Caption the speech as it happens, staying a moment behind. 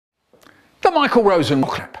The Michael Rosen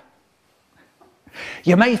Collab.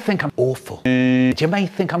 You may think I'm awful. You may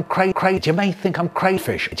think I'm cray. You may think I'm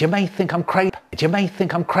crayfish. You may think I'm cray. You may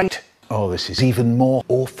think I'm crate. Oh, this is even more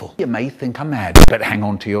awful. You may think I'm mad, but hang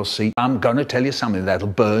on to your seat. I'm gonna tell you something that'll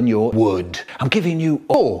burn your wood. I'm giving you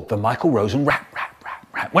all the Michael Rosen rap.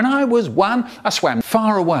 When I was 1, I swam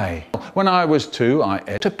far away. When I was 2, I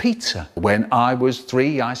ate a pizza. When I was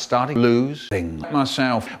 3, I started losing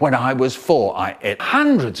myself. When I was 4, I ate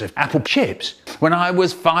hundreds of apple chips. When I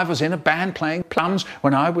was 5, I was in a band playing plums.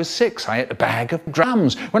 When I was 6, I ate a bag of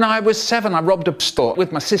drums. When I was 7, I robbed a store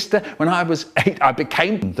with my sister. When I was 8, I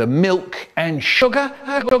became the milk and sugar.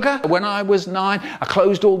 When I was 9, I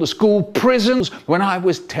closed all the school prisons. When I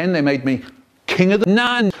was 10, they made me king of the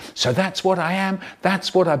nun. So that's what I am,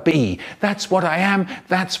 that's what I be. That's what I am,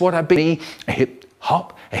 that's what I be. A hip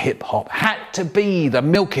hop had to be the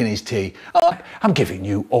milk in his tea. Oh, I'm giving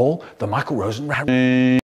you all the Michael Rosen rap.